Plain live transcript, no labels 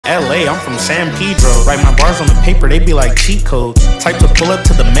LA, I'm from San Pedro. Write my bars on the paper, they be like cheat codes. Type to pull up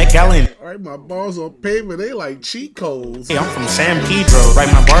to the Met Gala. Write my bars on paper, they like cheat codes. Hey, I'm from San Pedro.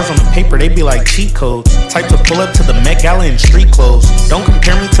 Write my bars on the paper, they be like cheat codes. Type to pull up to the Met Gala in street clothes. Don't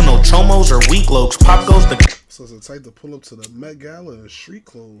compare me to no chomos or weak looks. Pop goes the. So it's a type to pull up to the Met Gala in street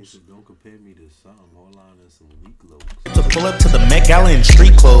clothes. Don't compare me to something. Hold on, there's some weak looks. To pull up to the Met Gala in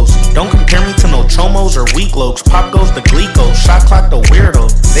street clothes. Don't compare me to no chomos or weak looks. Pop goes the glico. Shot clock the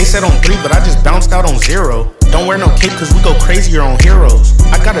weirdo. They said on 3, but I just bounced out on 0. Don't wear no cape cause we go crazier on heroes.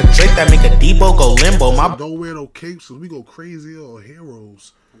 I got a Drake that make a Debo go limbo. My don't wear no capes cause we go crazier on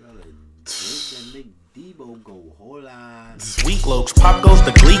heroes. I got a Drake that make Debo go hold on. Weak looks, pop goes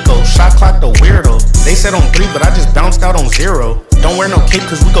the glico. Shot clock the weirdo. They said on 3, but I just bounced out on 0. Don't wear no cape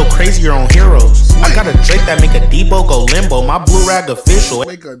cause we go crazier on heroes. I got a Drake that make a Debo go limbo. My blue rag official.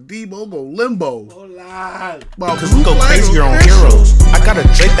 Make a Debo go limbo. Hold on. Cause we go crazier on heroes. I got a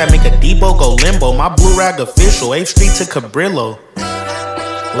Drake that make a Debo go limbo. My blue rag official. 8th Street to Cabrillo.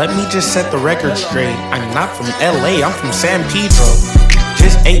 Let me just set the record straight. I'm not from LA, I'm from San Pedro.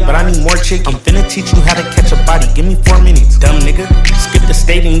 Just 8, but I need more chicken. I'm finna teach you how to catch a body. Give me 4 minutes, dumb nigga. Skip the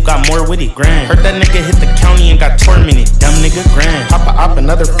state and you got more with it, grand. Heard that nigga hit the county and got tormented, dumb nigga, grand. Pop a op,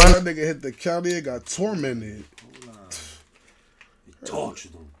 another fun. That nigga hit the county and got tormented. They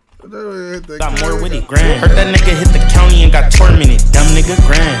tortured him. Got more with it, grand. Heard that nigga hit the county and got tormented, dumb nigga,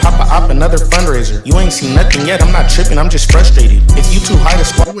 grand. Pop a op, another fundraiser. You ain't seen nothing yet, I'm not tripping, I'm just frustrated. If you too high to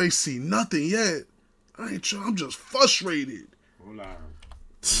squat. You ain't seen nothing yet. I ain't trying, I'm just frustrated. Hold on.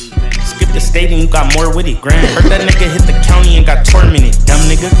 Skip the state and you got more with it, grand. Heard that nigga hit the county and got tormented, dumb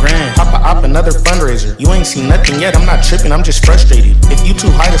nigga, grand. Pop a op, another fundraiser. You ain't seen nothing yet, I'm not tripping, I'm just frustrated. If you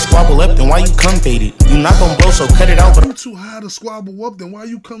too high to squabble up, then why you come faded? You not gon' blow, so cut it out. If you too high to squabble up, then why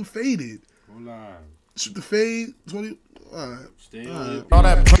you come faded? Hold on. Shoot the fade, 20. Alright. All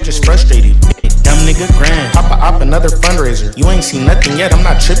that punch is frustrated. Dumb nigga, grand. Pop a op, another fundraiser. You ain't seen nothing yet, I'm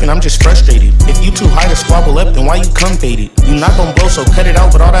not tripping, I'm just frustrated. If you too high to squabble up, then why you come faded? You not gon' blow, so cut it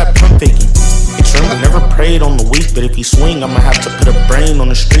out with all that pump faking. It's Remble, never prayed on the weak, but if you swing, I'ma have to put a brain on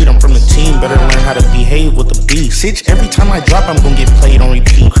the street. I'm from the team, better learn how to behave with the beat. Sitch, every time I drop, I'm gon' get played on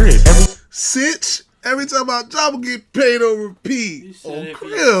repeat. Crib, Sitch, every time I drop, I get paid on repeat. You said On if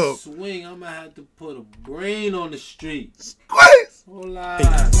crib. you swing, I'ma have to put a brain on the street. Squeeze. Hold on.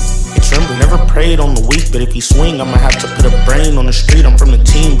 It's Remble, never prayed on the weak, but if you swing, I'ma have to put a brain on the street. I'm from the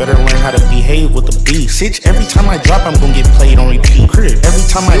team, better learn how to behave with the beat. Sitch, every time I drop, I'm gon' get played on repeat. Crib, every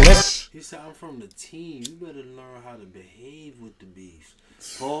time I left. He said, I'm from the team. You better learn how to behave with the beef.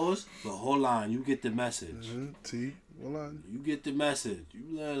 Pause, but hold on. You get the message. T, hold on. You get the message.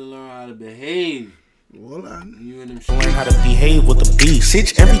 You gotta learn how to behave. Hold on. You and them Learn how to behave with the beat.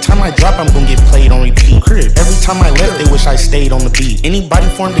 Sitch, every time I drop, I'm gon' get played on repeat. Crib, every time I left, they wish I stayed on the beat. Anybody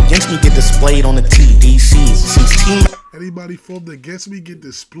formed against me get displayed on the TDC. Since team. Anybody formed against me get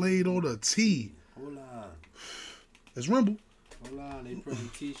displayed on a T. Hold on. It's Remble. Hold on. They printing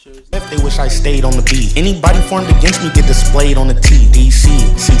t-shirts. They wish I stayed on the beat. Anybody formed against me get displayed on the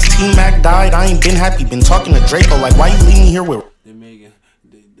TDC. Since T-Mac died, I ain't been happy. Been talking to Draco like, why you leave me here with? They making,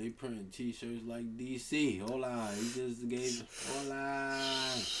 they printing t-shirts like DC. Hold on. He just gave. Hold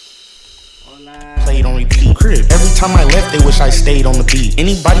on. Hold on. Played on repeat. Crib, every time I left, they wish I stayed on the beat.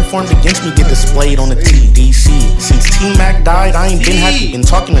 Anybody formed against me get displayed on the TDC. Since T-Mac died, I ain't been happy. Been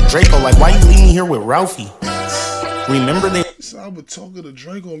talking to Draco like, why you leave me here with Ralphie? Remember they. So I was talking to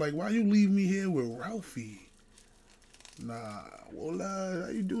Draco like, why you leave me here with Ralphie? Nah, well, how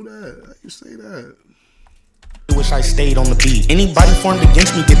you do that? How you say that? Wish I stayed on the beat. Anybody formed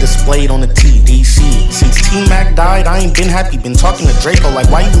against me get displayed on the TDC. Since T-Mac died, I ain't been happy. Been talking to Draco like,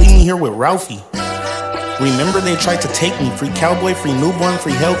 why you leave me here with Ralphie? Remember they tried to take me. Free Cowboy, free Newborn,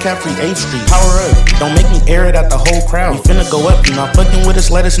 free Hellcat, free 8th Street. Power up, don't make me air it at the whole crowd. We finna go up, you not fucking with us,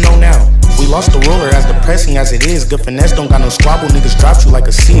 let us know now. We lost the ruler, as depressing as it is. Good finesse, don't got no squabble, niggas dropped you like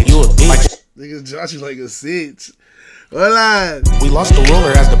a seed. You a bitch. Niggas dropped you like a sitch. Hold on. We lost the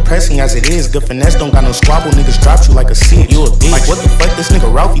ruler, as depressing as it is. Good finesse, don't got no squabble, niggas dropped you like a seed. You a bitch. Like what the fuck, this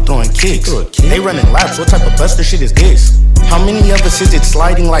nigga Ralphie throwing kicks. They running laps, what type of buster shit is this? How many of us is it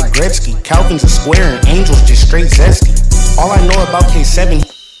sliding like Gretzky? Calvin's a square and Angel's just straight zesty. All I know about K7,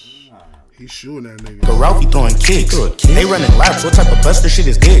 He's shooting that nigga. Ralphie throwing kicks. They running laps, what type of buster shit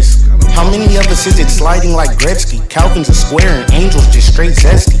is this? How many of us is it sliding like Gretzky? Calvin's a square and Angel's just straight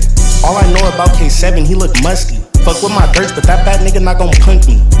zesty. All I know about K7, he look musty. Fuck with my dirts, but that bad nigga not gon' punk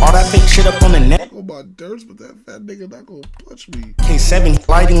me. All that fake shit up on the net. my dirts, but that fat nigga not gonna punch me. K7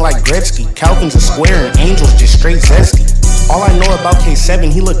 sliding like Gretzky. Calvin's a square and Angel's just straight zesty. All I know about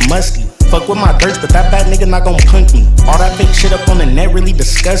K7, he look musty. Fuck with my dirts, but that fat nigga not gon' punk me. All that fake shit up on the net really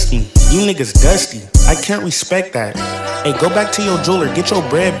disgust me. You niggas dusty, I can't respect that. Hey, go back to your jeweler, get your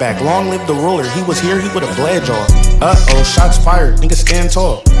bread back. Long live the ruler, he was here, he would've bled y'all. Uh-oh, shots fired, nigga stand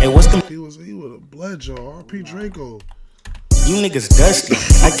tall. Hey, what's the— He would've bled y'all, RP Draco. You niggas dusty,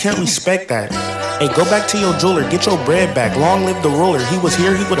 I can't respect that. Hey, go back to your jeweler, get your bread back. Long live the ruler, he was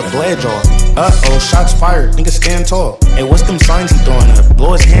here, he would've bled y'all. Uh-oh, shots fired, nigga stand tall. Hey, what's them signs he throwing up?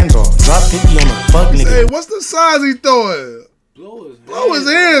 Blow his hands off, drop 50 on the fuck nigga. Hey, what's the signs he throwing? Blow his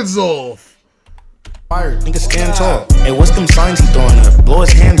hands off. Fired, nigga stand tall. Hey, what's them signs he throwing up? Blow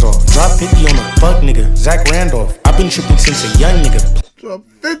his hands off, drop 50 on the fuck nigga. Zach Randolph, I've been tripping since a young nigga. Drop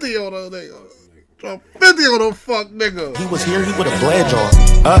 50 on a nigga. Drop 50 on a fuck nigga. He was here, he would've bled y'all.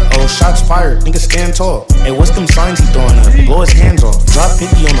 Uh-oh, shots fired, nigga stand tall. Hey, what's them signs he throwing up? Blow his hands off, drop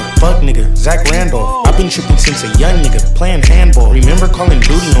 50 on the fuck nigga. Zach Randolph, I've been tripping since a young nigga, playing handball. Remember calling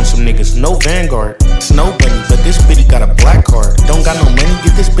duty on some niggas, no Vanguard. It's nobody, but this bitty got a black card. Don't got no money,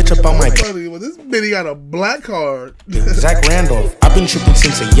 get this bitch up on my— Well, this bitty got a black card. Zach Randolph, I've been tripping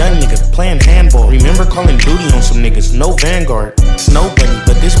since a young nigga, playing handball. Remember calling duty on some niggas, no Vanguard. It's nobody,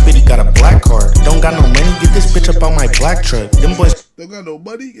 but this bitty got a black card. Don't got no money, get this bitch up on my black truck. Them boys don't got no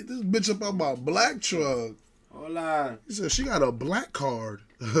money, get this bitch up on my black truck. Hola. He said she got a black card.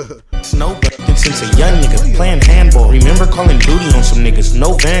 It's nobody since a young nigga, playing handball. Remember calling duty on some niggas,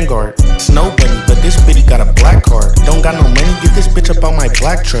 no Vanguard. It's nobody, but this bitty got a black card. Don't got no money, get this bitch up on my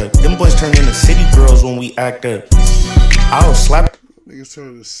black truck. Them boys turn into city girls when we act up. I'll slap— Niggas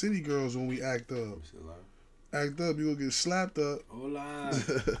turn to city girls when we act up. Act up, you gonna get slapped up. Hola.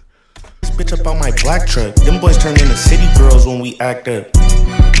 this bitch up on my black truck. Them boys turn into city girls when we act up.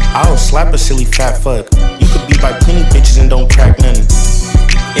 I'll slap a silly fat fuck. You could be by plenty bitches and don't crack nothing.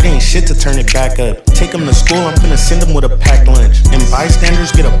 It ain't shit to turn it back up. Take them to school, I'm finna send them with a packed lunch. And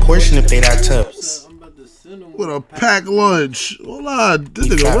bystanders get a portion if they that tough. With a packed lunch. Hold on, this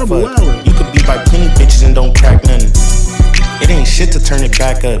nigga Remble Allen. You could be by plenty bitches and don't crack nothing. It ain't shit to turn it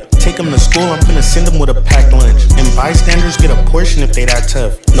back up. Take them to school, I'm finna send them with a packed lunch. And bystanders get a portion if they that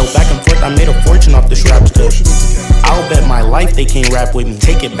tough. No back and forth, I made a fortune off this rap stuff. I'll bet my life they can't rap with me.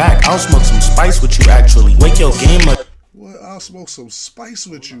 Take it back, I'll smoke some spice with you actually. Wake your game up. What? I'll smoke some spice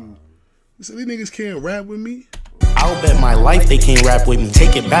with you. You said these niggas can't rap with me? I'll bet my life they can't rap with me.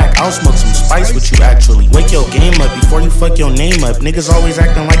 Take it back, I'll smoke some spice with you actually. Wake your game up before you fuck your name up. Niggas always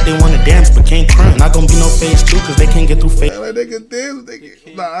acting like they wanna dance but can't crunk. Not gonna be no phase 2 cause they can't get through phase. Like they can dance,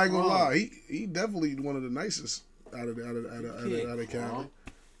 nah, I ain't gonna lie. He definitely one of the nicest out of Cali.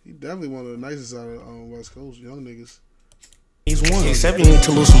 He definitely one of the nicest out of West Coast young niggas. Phase 1. K7 need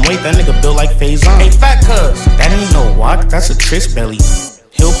to lose some weight, that nigga built like phase on. Hey fat cuz, that ain't no walk, that's a tris belly.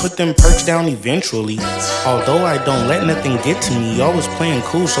 He'll put them perks down eventually. Although I don't let nothing get to me. Always playing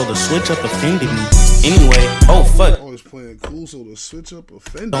cool so the switch up offended me. Anyway, oh fuck. Always playing cool so the switch up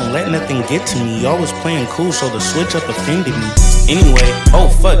offended me. Don't let nothing get to me. Always playing cool so the switch up offended me. Anyway, oh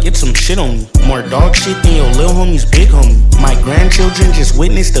fuck, get some shit on me. More dog shit than your lil homie's big homie. My grandchildren just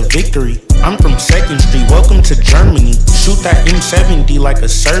witnessed a victory. I'm from 2nd Street, welcome to Germany. Shoot that M70 like a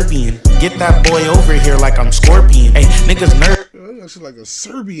Serbian. Get that boy over here like I'm Scorpion. Hey, niggas nerd. That shit like a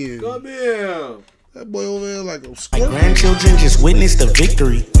Serbian. Come here. That boy over there like a Scorpion. My grandchildren just witnessed a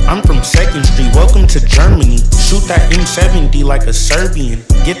victory. I'm from 2nd Street, welcome to Germany. Shoot that M70 like a Serbian.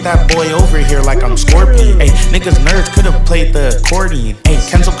 Get that boy over here like I'm Scorpion. Hey, niggas nerds could've played the accordion. Hey,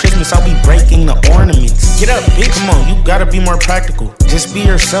 cancel Christmas, I'll be breaking the ornaments. Get up, bitch, come on, you gotta be more practical. Just be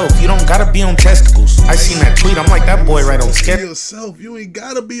yourself, you don't gotta be on testicles. I seen that tweet, I'm like that boy right on schedule. Be yourself, you ain't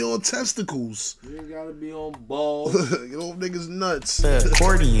gotta be on testicles. You ain't gotta be on balls. You know niggas nuts. The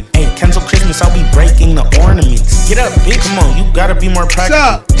accordion. Hey, cancel Christmas, I'll be breaking the ornaments. Get up, bitch, come on, you gotta be more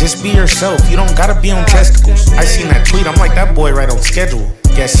practical. Just be yourself, you don't gotta be on testicles. I seen that tweet, I'm like that boy right on schedule.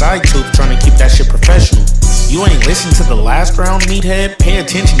 Get side tooth trying to keep that shit professional. You ain't listen to the last round, meathead? Pay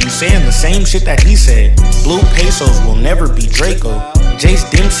attention, you saying the same shit that he said. Blue pesos will never be Draco. Jace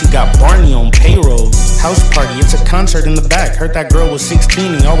Dempsey got Barney on payroll. House party, it's a concert in the back. Heard that girl was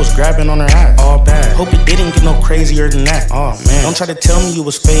 16 and y'all was grabbing on her ass. All bad. Hope it didn't get no crazier than that. Oh man, don't try to tell me you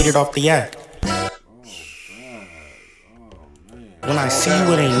was faded off the yak. When I see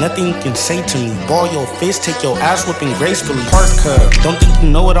you, it ain't nothing you can say to me. Ball your fist, take your ass whipping gracefully. Park cub, don't think you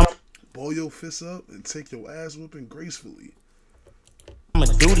know what I'm. Ball your fist up and take your ass whipping gracefully. I'ma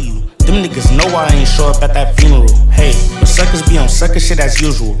do to you. Them niggas know why I ain't show up at that funeral. Hey, but suckers be on sucker shit as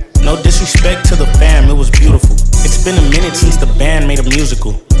usual. No disrespect to the fam, it was beautiful. It's been a minute since the band made a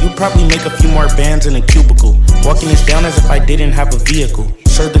musical. You probably make a few more bands in a cubicle. Walking this down as if I didn't have a vehicle.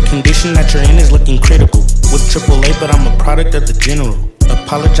 Sir, the condition that you're in is looking critical. With AAA, but I'm a product of the general.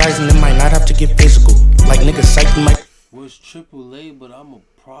 Apologizing, it might not have to get physical. Like niggas psyche might. Was AAA, but I'm a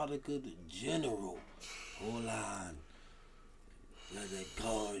product of the general. Hold on. Got that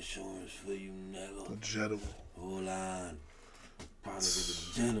car insurance for you, nigga. The general. Hold on. Product of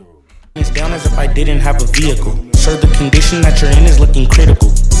the general. It's down as if I didn't have a vehicle. Sir, the condition that you're in is looking critical.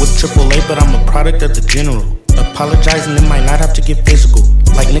 With AAA, but I'm a product of the general. Apologizing, it might not have to get physical.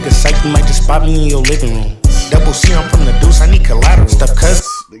 Like niggas psyche might just spot me in your living room. Double C, I'm from the deuce, I need collateral. Stuff cuz.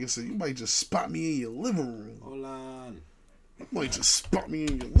 Nigga said you might just spot me in your living room. Hold on. You might just spot me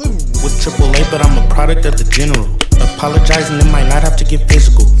in your living room. With AAA, but I'm a product of the general. Apologizing, it might not have to get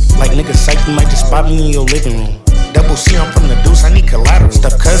physical. Like niggas psyche might just spot me in your living room. Double C, I'm from the deuce, I need collateral.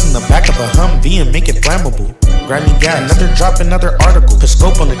 Stuff cuz in the back of a Humvee and make it flammable. Grab me gas, another drop, another article. Put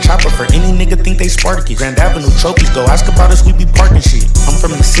scope on the chopper for any nigga think they Spartacus. Grand Avenue trophies, go ask about us, we be parking shit. I'm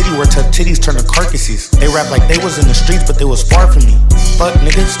from the city where tough titties turn to carcasses. They rap like they was in the streets, but they was far from me. Fuck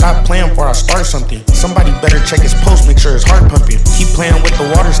nigga, stop playing before I start something. Somebody better check his post, make sure his heart pumping. Keep playing with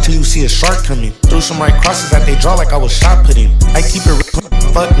the waters till you see a shark coming. Threw some right crosses that they draw like I was shot putting. I keep it real.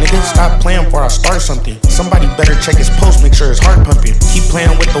 Fuck nigga, stop playing before I start something. Somebody better check his post, make sure his heart pumping. Keep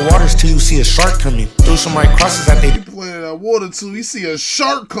playing with the waters till you see a shark coming. Threw some right crosses that they playing in that water till we see a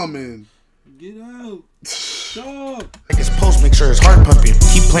shark coming. Get out. Stop. Check his post, make sure his heart pumping.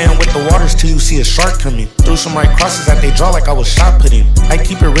 Keep playing with the waters till you see a shark coming. Threw some right crosses that they draw like I was shot putting. I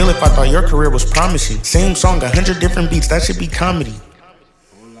keep it real if I thought your career was promising. Same song, 100 different beats, that should be comedy.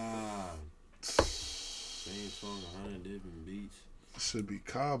 Hola. Same song, 100 different beats. Should be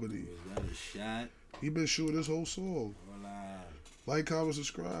comedy. Was that a shot? He been shooting this whole song. Hola. Like, comment,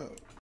 subscribe.